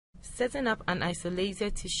setting up an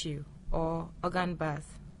isolated tissue or organ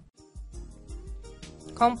bath.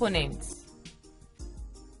 Components.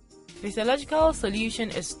 Physiological solution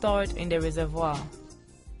is stored in the reservoir.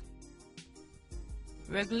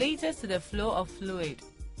 Regulators to the flow of fluid,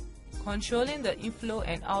 controlling the inflow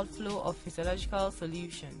and outflow of physiological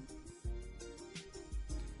solution.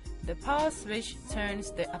 The power switch turns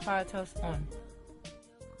the apparatus on.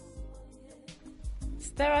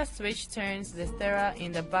 Stirrer switch turns the stirrer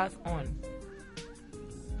in the bath on.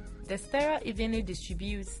 The stirrer evenly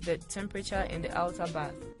distributes the temperature in the outer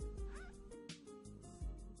bath.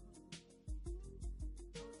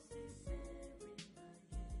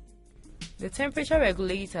 The temperature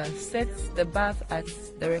regulator sets the bath at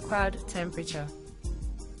the required temperature.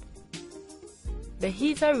 The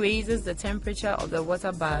heater raises the temperature of the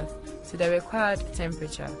water bath to the required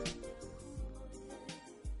temperature.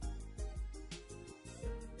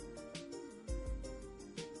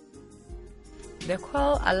 The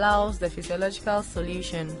coil allows the physiological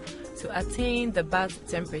solution to attain the bath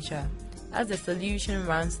temperature as the solution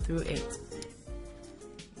runs through it.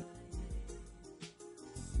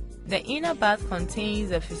 The inner bath contains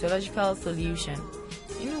the physiological solution,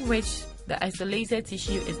 in which the isolated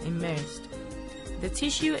tissue is immersed. The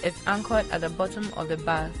tissue is anchored at the bottom of the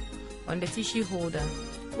bath on the tissue holder,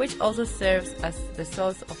 which also serves as the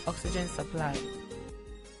source of oxygen supply.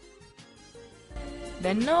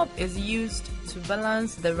 The knob is used to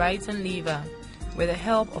balance the right-hand lever with the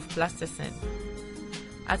help of plasticine.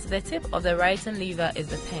 At the tip of the right-hand lever is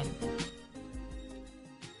the pen.